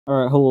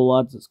Alright, hello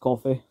lads, it's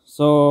Coffee.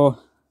 So,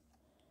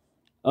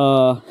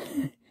 uh,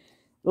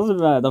 this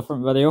is a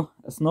different video.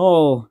 It's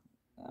no,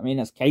 I mean,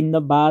 it's kind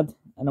of bad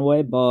in a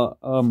way, but,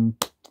 all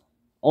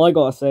I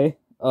gotta say,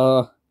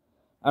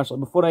 actually,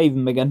 before I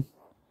even begin,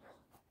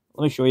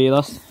 let me show you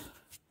this.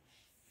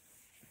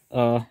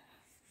 Look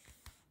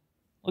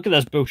at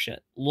this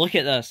bullshit. Look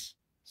at this.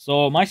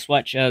 So, my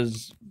Switch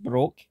is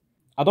broke.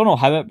 I don't know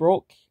how it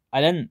broke.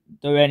 I didn't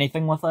do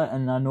anything with it,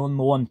 and I know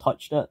no one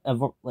touched it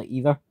ever,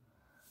 either.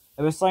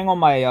 It was sitting on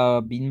my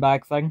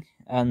beanbag thing,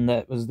 and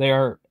it was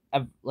there.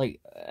 It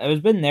was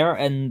been there,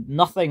 and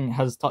nothing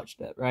has touched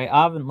it. Right,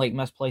 I haven't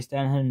misplaced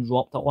anything and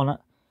dropped it on it.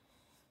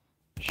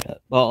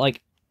 Shit, but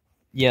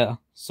yeah.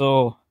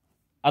 So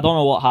I don't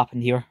know what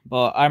happened here,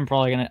 but I'm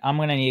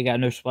gonna need to get a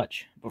new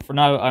Switch. But for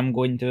now, I'm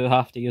going to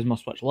have to use my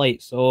Switch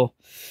Lite. So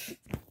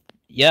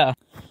yeah.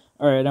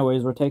 All right.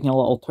 Anyways, we're taking a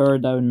little tour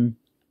down.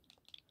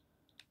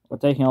 We're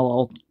taking a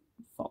little.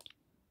 Fuck.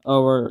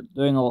 Oh, we're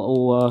doing a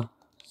little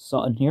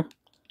something here.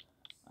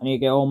 I need to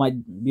get all my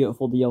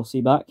beautiful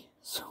DLC back.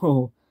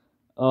 So,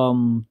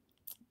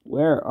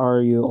 where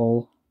are you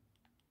all?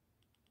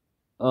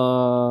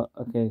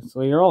 Okay,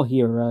 so you're all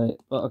here, right?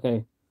 But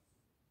okay,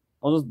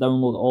 I'll just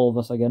download all of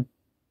this again.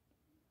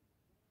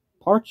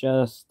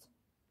 Purchased.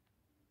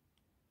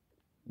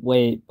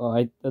 Wait, but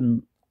I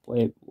didn't.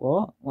 Wait,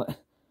 what? What?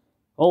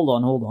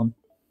 Hold on.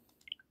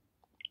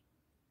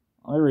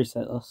 Let me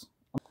reset this.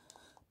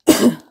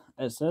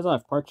 It says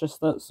I've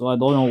purchased it, so I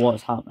don't know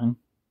what's happening.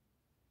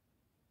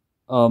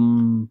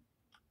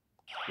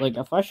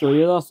 If I show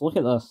you this, look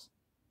at this.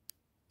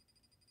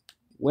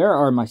 Where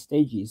are my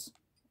stages?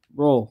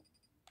 Bro,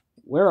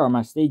 where are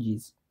my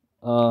stages?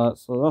 So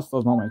this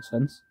does not make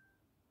sense.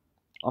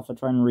 I'll have to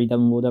try and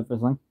re-download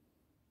everything.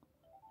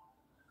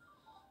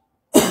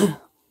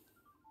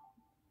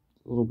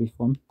 It'll be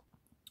fun.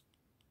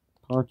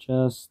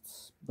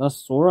 Purchased. This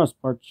Sora's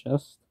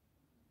purchased.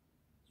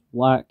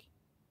 Black.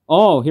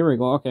 Oh, here we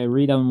go. Okay,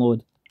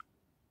 re-download.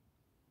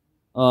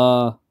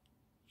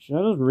 Should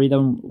I just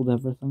re-download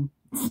everything?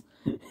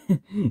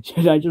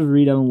 Should I just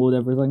re-download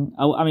everything?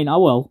 I mean, I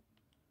will.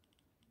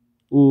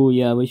 Ooh,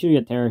 yeah, we should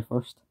get Terry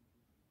first.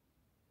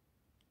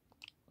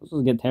 Let's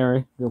just get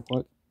Terry real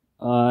quick.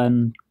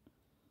 And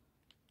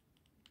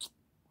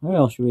what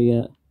else should we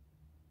get?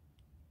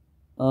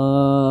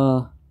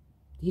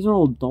 These are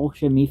all dog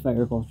shit Mii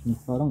Fighter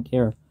costumes, so I don't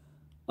care.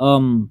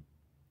 You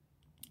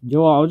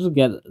know what, I'll just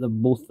get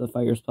both the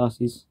fighters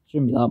passes.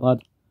 Shouldn't be that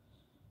bad.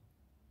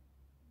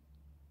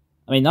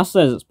 I mean, that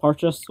says it's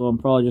purchased, so I'm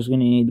probably just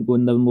gonna need to go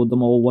and download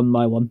them all one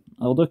by one.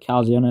 I'll do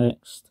Kazuya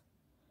next.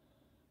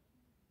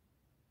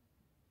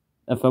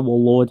 If it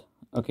will load.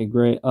 Okay,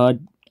 great.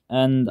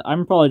 And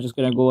I'm probably just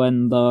gonna go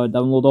and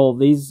download all of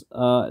these.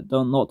 Not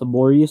to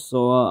bore you,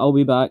 so I'll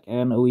be back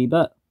in a wee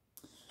bit.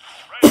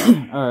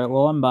 Alright,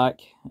 well, I'm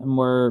back, and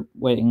we're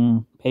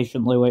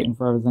patiently waiting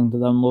for everything to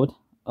download.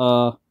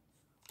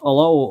 A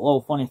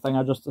little funny thing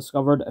I just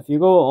discovered: if you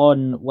go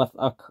on with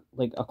a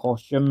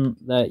costume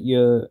that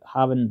you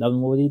haven't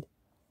downloaded,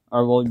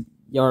 or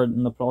you're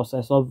in the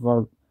process of,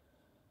 or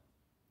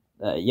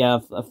yeah,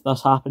 if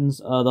this happens,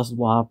 this is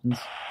what happens.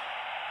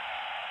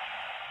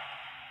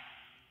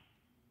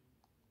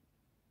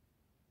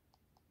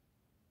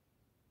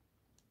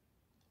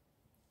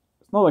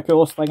 It's not the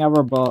coolest thing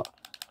ever, but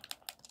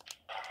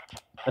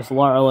it's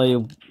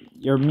literally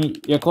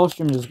your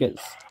costume just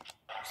gets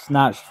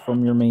snatched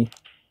from your Mii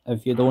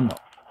if you don't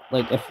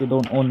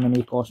own the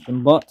Mii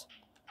costume. But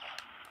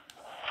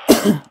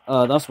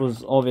this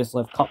was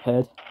obviously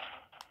Cuphead.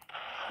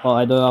 But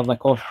I do have the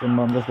costume,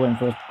 but I'm just waiting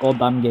for this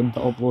goddamn game to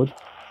upload.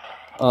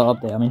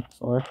 Update, I mean,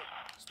 sorry.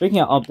 Speaking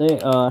of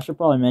update, I should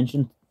probably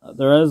mention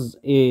there is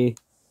a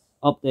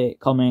update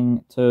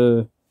coming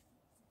to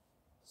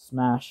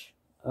Smash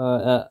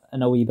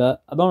in a wee bit.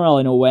 I don't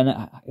really know when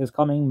it is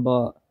coming,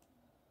 but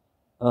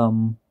I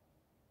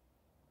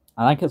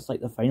think it's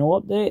the final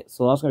update,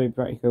 so that's gonna be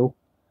pretty cool.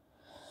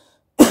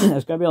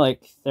 It's gonna be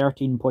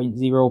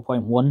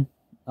 13.0.1.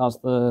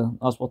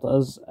 That's what it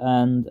is,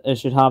 and it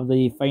should have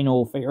the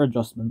final fighter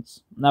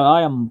adjustments. Now,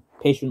 I am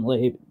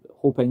patiently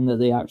hoping that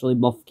they actually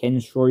buff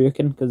Ken's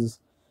Shoryuken, because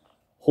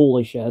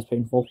holy shit, it's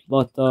painful.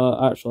 But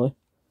actually,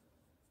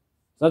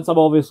 since I'm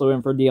obviously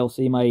waiting for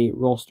DLC, my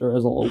roster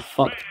is a little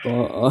fucked.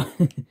 But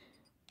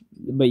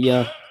but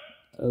yeah,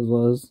 as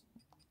was,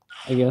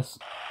 I guess.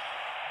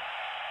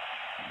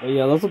 But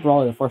yeah, this is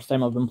probably the first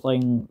time I've been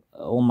playing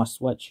on my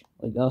Switch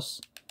like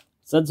this.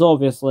 Since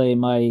obviously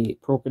my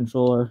Pro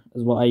Controller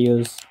is what I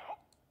use,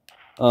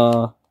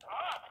 you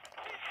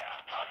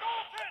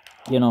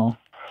know,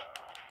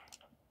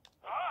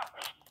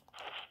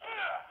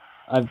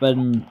 I'm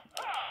gonna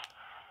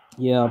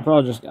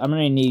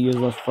need to use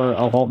this for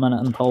a hot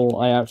minute until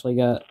I actually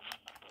get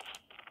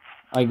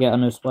a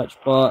new Switch,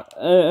 but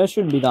it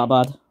shouldn't be that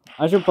bad.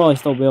 I should probably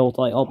still be able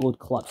to upload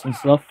clips and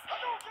stuff,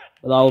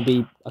 but that will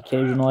be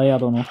occasionally, I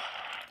don't know,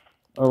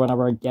 or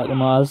whenever I get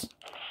them as.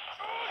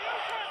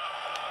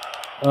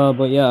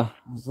 But yeah,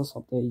 is this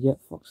updated yet?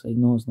 Fuck's sake,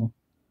 no, it's not.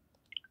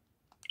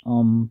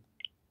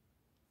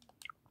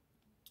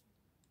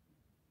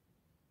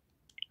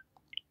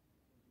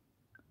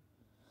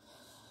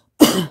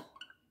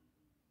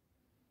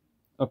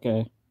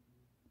 Okay.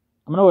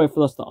 I'm gonna wait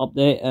for this to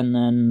update, and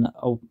then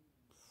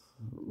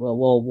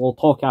we'll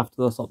talk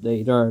after this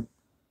update. Alright.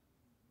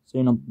 See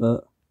you in a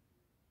bit.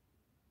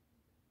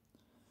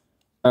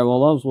 Alright,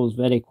 well that was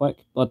very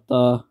quick, but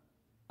that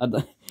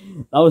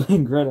was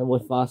incredibly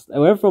fast. It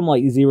went from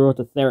like 0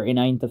 to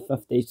 39 to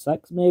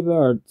 56 maybe,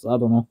 or I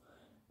don't know.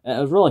 It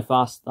was really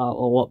fast, that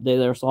little update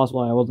there, so that's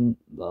why I wasn't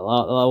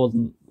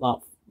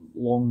that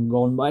long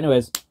gone. But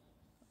anyways,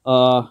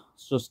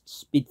 let's just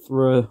speed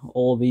through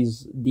all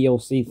these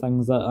DLC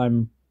things that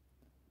I'm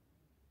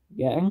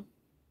getting.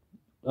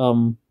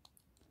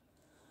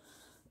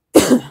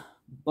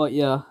 But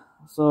yeah,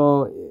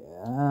 so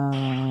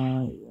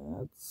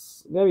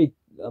it's very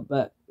a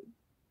bit.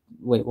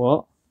 Wait,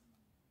 what?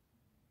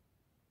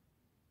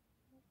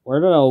 Where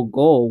did I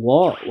go?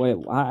 What? Wait,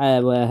 what?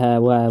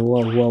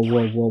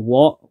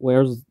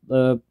 Where's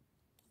the?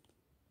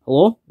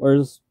 Hello?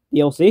 Where's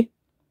DLC?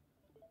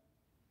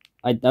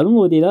 I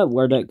downloaded it.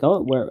 Where did it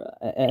go? Where?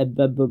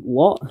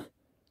 What?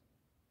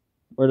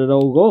 Where did it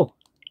all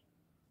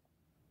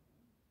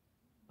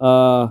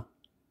go?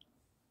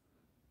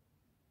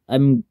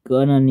 I'm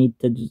gonna need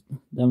to just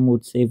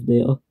download save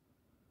data.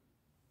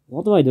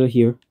 What do I do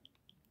here?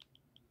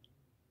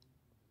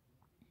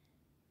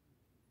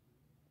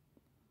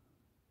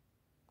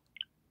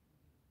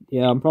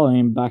 Yeah, I'm probably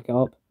gonna back it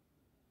up.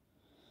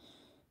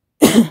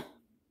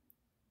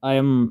 I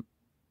am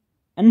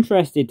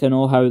interested to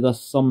know how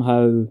this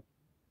somehow.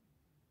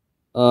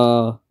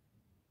 Yeah,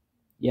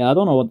 I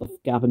don't know what the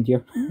fuck happened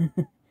here.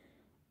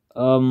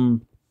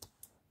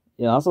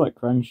 Yeah, that's a bit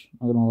cringe,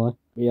 not gonna lie.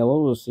 But yeah,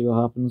 we'll just see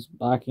what happens.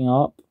 Backing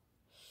up.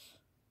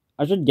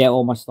 I should get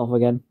all my stuff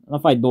again. And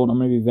if I don't, I'm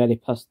gonna be very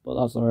pissed,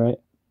 but that's alright.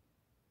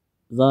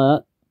 Is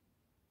that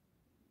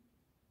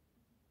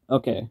it?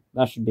 Okay,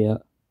 that should be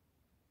it.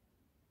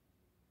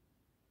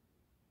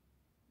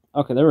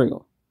 Okay, there we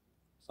go.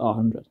 It's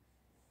 100.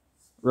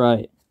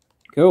 Right.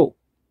 Cool.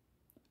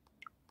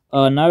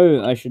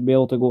 Now I should be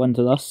able to go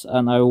into this,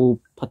 and I will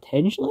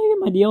potentially get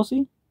my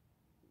DLC.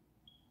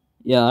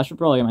 Yeah, I should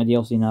probably get my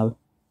DLC now.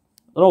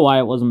 I don't know why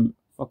it wasn't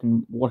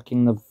fucking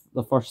working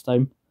the first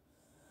time.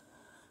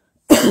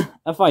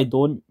 If I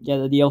don't get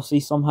the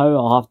DLC somehow,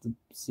 I'll have to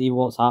see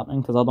what's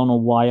happening, because I don't know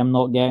why I'm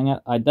not getting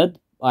it. I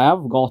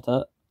have got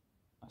it.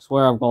 I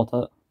swear I've got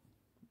it.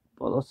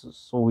 But this is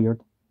so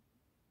weird.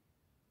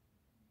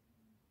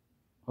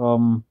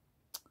 Will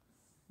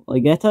I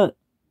get it?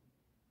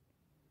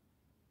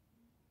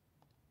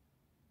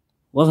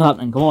 What's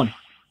happening? Come on.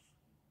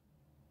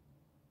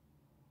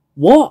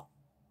 What?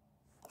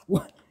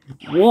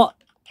 What?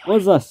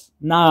 What's this?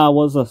 Nah,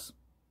 what's this?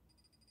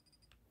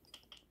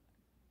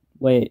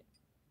 Wait.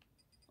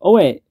 Oh,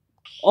 wait.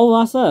 Oh,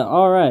 that's it.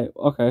 Alright,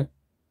 okay.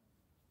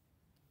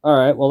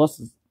 Alright, well, this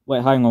is...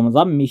 Wait, hang on. Was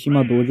that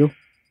Mishima Dojo?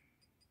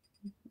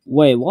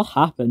 Wait, what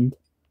happened?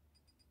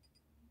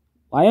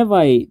 Why have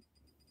I...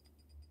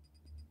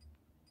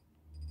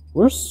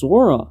 Where's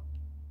Sora?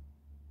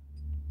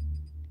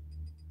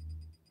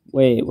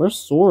 Wait, where's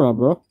Sora,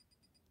 bro?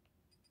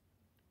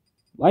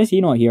 Why is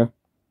he not here?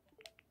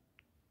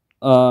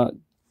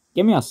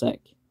 Give me a sec.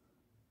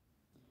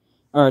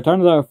 Alright,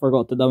 turns out I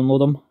forgot to download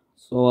them.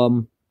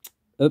 So,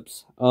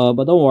 oops.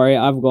 But don't worry,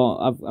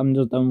 I'm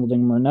just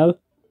downloading them right now.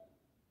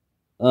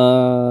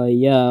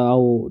 Yeah,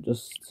 I'll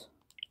just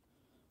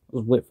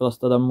wait for this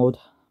to download.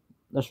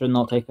 This should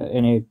not take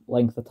any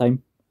length of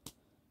time.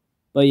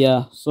 But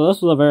yeah, so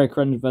this was a very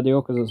cringe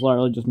video, because it's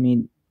literally just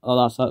me. Oh,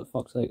 that's it,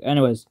 fuck's sake.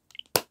 Anyways.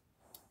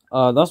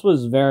 This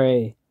was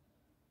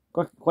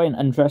quite an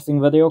interesting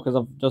video, because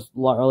I've just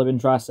literally been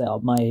trying to set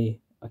up my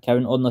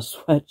account on the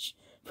Switch,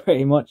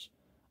 pretty much.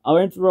 I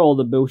went through all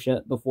the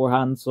bullshit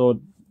beforehand,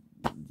 so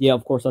yeah,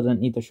 of course I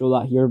didn't need to show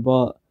that here,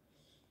 but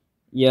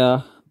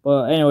yeah.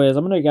 But anyways,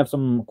 I'm going to give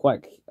some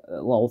quick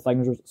little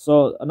things.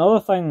 So another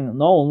thing,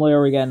 not only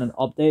are we getting an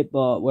update,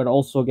 but we're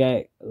also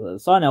getting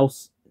something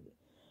else,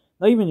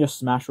 not even just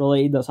Smash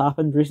related, that's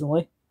happened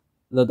recently.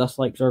 The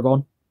dislikes are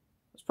gone.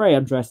 It's pretty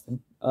interesting.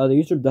 The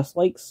YouTube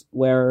dislikes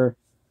were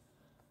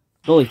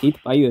deleted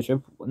by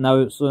YouTube.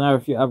 So now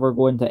if you ever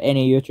go into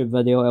any YouTube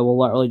video, it will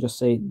literally just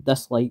say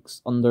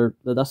dislikes under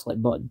the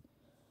dislike button.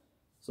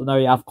 So now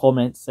you have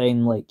comments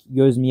saying, like,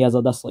 use me as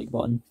a dislike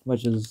button,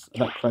 which is a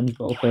bit cringe,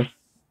 but okay.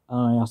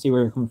 I see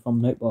where you're coming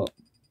from, mate, but...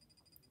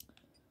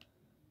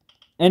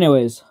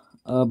 Anyways,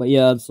 but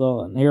yeah,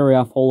 so here we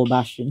have Hollow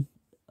Bastion.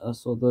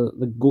 So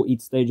the Goat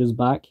Eat stage is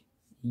back.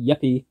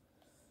 Yippee.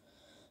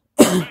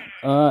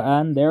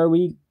 And there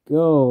we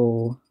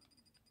go.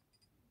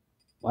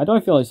 Why do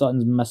I feel like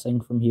something's missing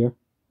from here?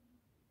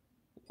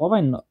 What have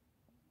I not...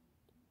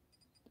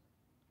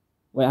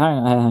 Wait, hang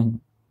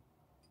on.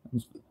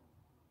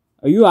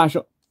 Are you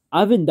actually...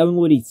 I haven't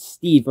downloaded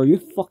Steve. Are you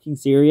fucking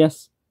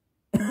serious?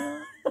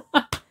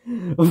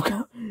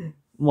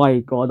 My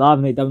god, I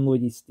haven't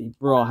downloaded Steve.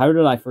 Bro, how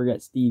did I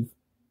forget Steve?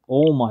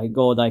 Oh my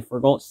god, I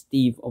forgot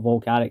Steve of all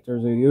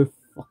characters. Are you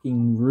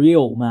fucking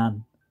real,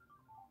 man?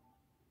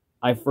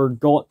 I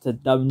forgot to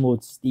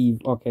download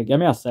Steve. Okay, give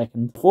me a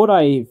second. Before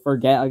I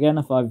forget again,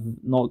 if I've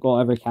not got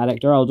every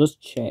character, I'll just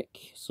check.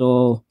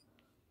 So,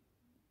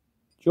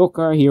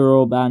 Joker,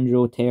 Hero,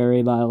 Banjo,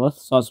 Terry, Lilith.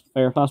 So that's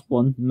Fair Pass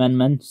 1.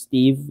 Min,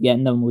 Steve,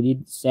 getting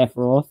downloaded.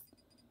 Sephiroth,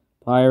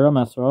 Pyra,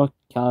 Mithra,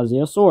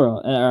 Kazia, Sora.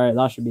 Alright,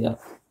 that should be it.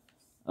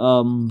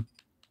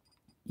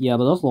 Yeah,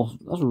 but that's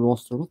a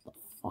roster. What the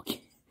fuck?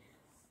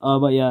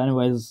 But yeah,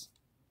 anyways,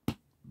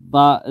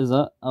 that is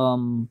it.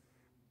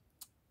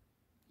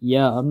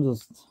 Yeah, I'm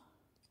just,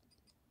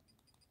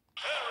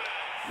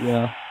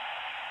 yeah.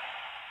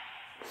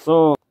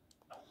 So,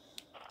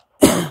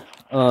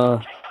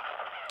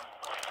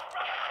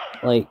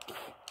 like,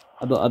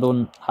 I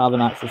don't have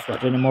an actual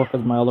Switch anymore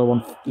because my other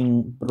one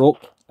fucking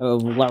broke out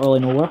of literally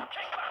nowhere.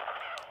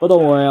 But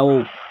don't worry,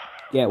 I'll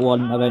get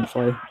one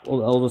eventually.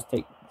 It'll just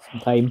take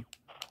some time.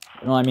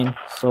 You know what I mean?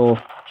 So,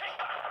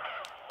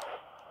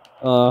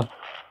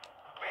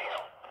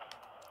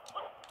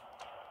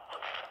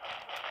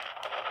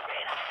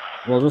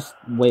 we'll just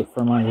wait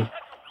for my.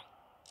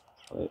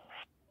 Wait.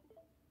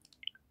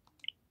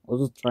 I'll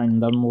just try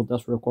and download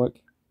this real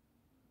quick.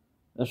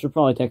 This should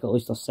probably take at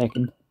least a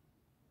second.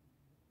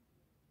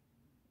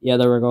 Yeah,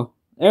 there we go.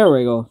 There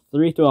we go.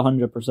 3 to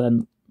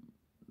 100%.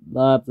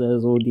 That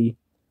is OD.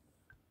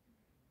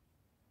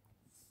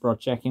 Bro,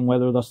 checking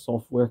whether the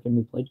software can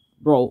be played.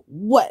 Bro,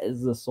 what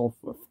is the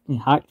software? Fucking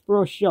hacked,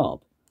 bro? Shut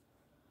up.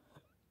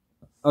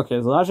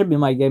 Okay, so that should be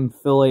my game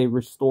fully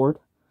restored.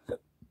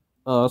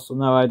 So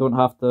now I don't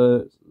have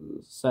to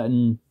sit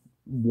and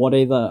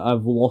worry that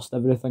I've lost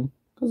everything,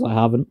 because I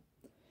haven't.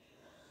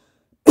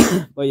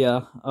 But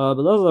yeah,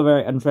 but this is a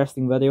very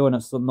interesting video, and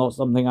it's not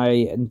something I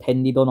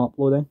intended on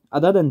uploading.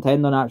 I did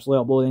intend on actually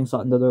uploading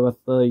something to do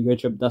with the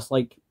YouTube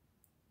dislike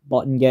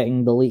button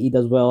getting deleted,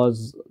 as well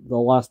as the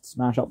last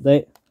Smash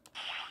update.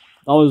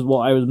 That was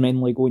what I was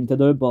mainly going to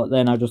do, but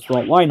then I just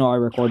thought, why not I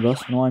record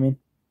this, you know what I mean?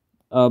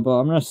 But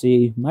I'm gonna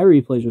see, my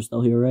replays are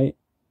still here, right?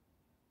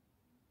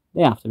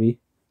 They have to be.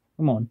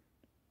 Come on.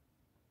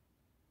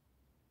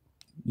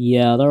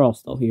 Yeah, they're all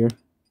still here.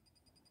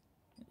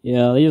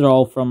 Yeah, these are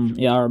all from,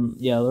 yeah,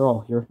 they're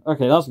all here.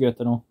 Okay, that's good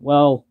to know.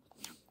 Well,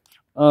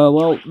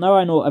 now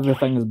I know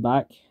everything is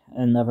back,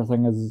 and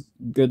everything is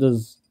good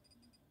as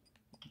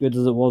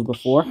it was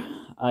before.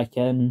 I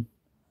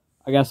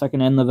guess I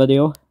can end the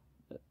video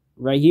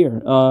right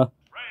here. So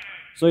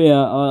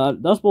yeah,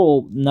 this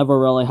will never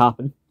really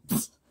happen,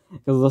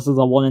 because this is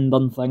a one and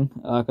done thing,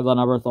 because I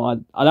never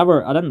thought, I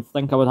didn't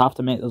think I would have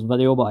to make this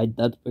video, but I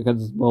did,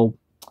 because, well,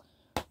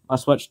 my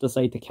Switch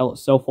decided to kill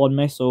itself on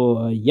me, so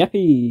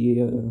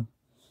yippee.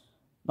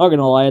 Not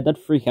gonna lie, I did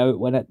freak out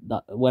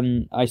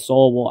when I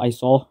saw what I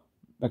saw,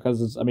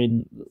 because, I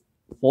mean,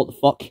 what the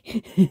fuck?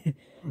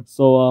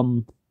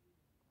 So,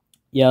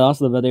 yeah, that's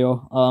the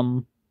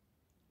video.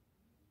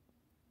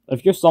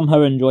 If you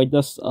somehow enjoyed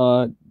this,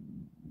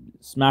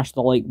 smash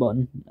the like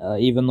button,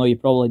 even though you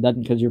probably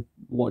didn't, because you're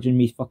watching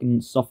me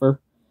fucking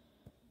suffer,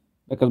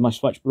 because my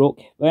Switch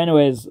broke. But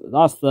anyways,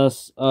 that's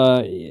this.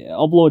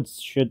 Uploads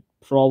should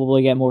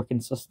probably get more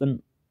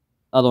consistent.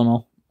 I don't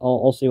know.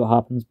 I'll see what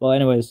happens. But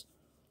anyways,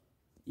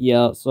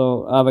 yeah,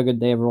 so have a good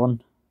day,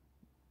 everyone.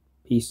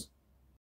 Peace.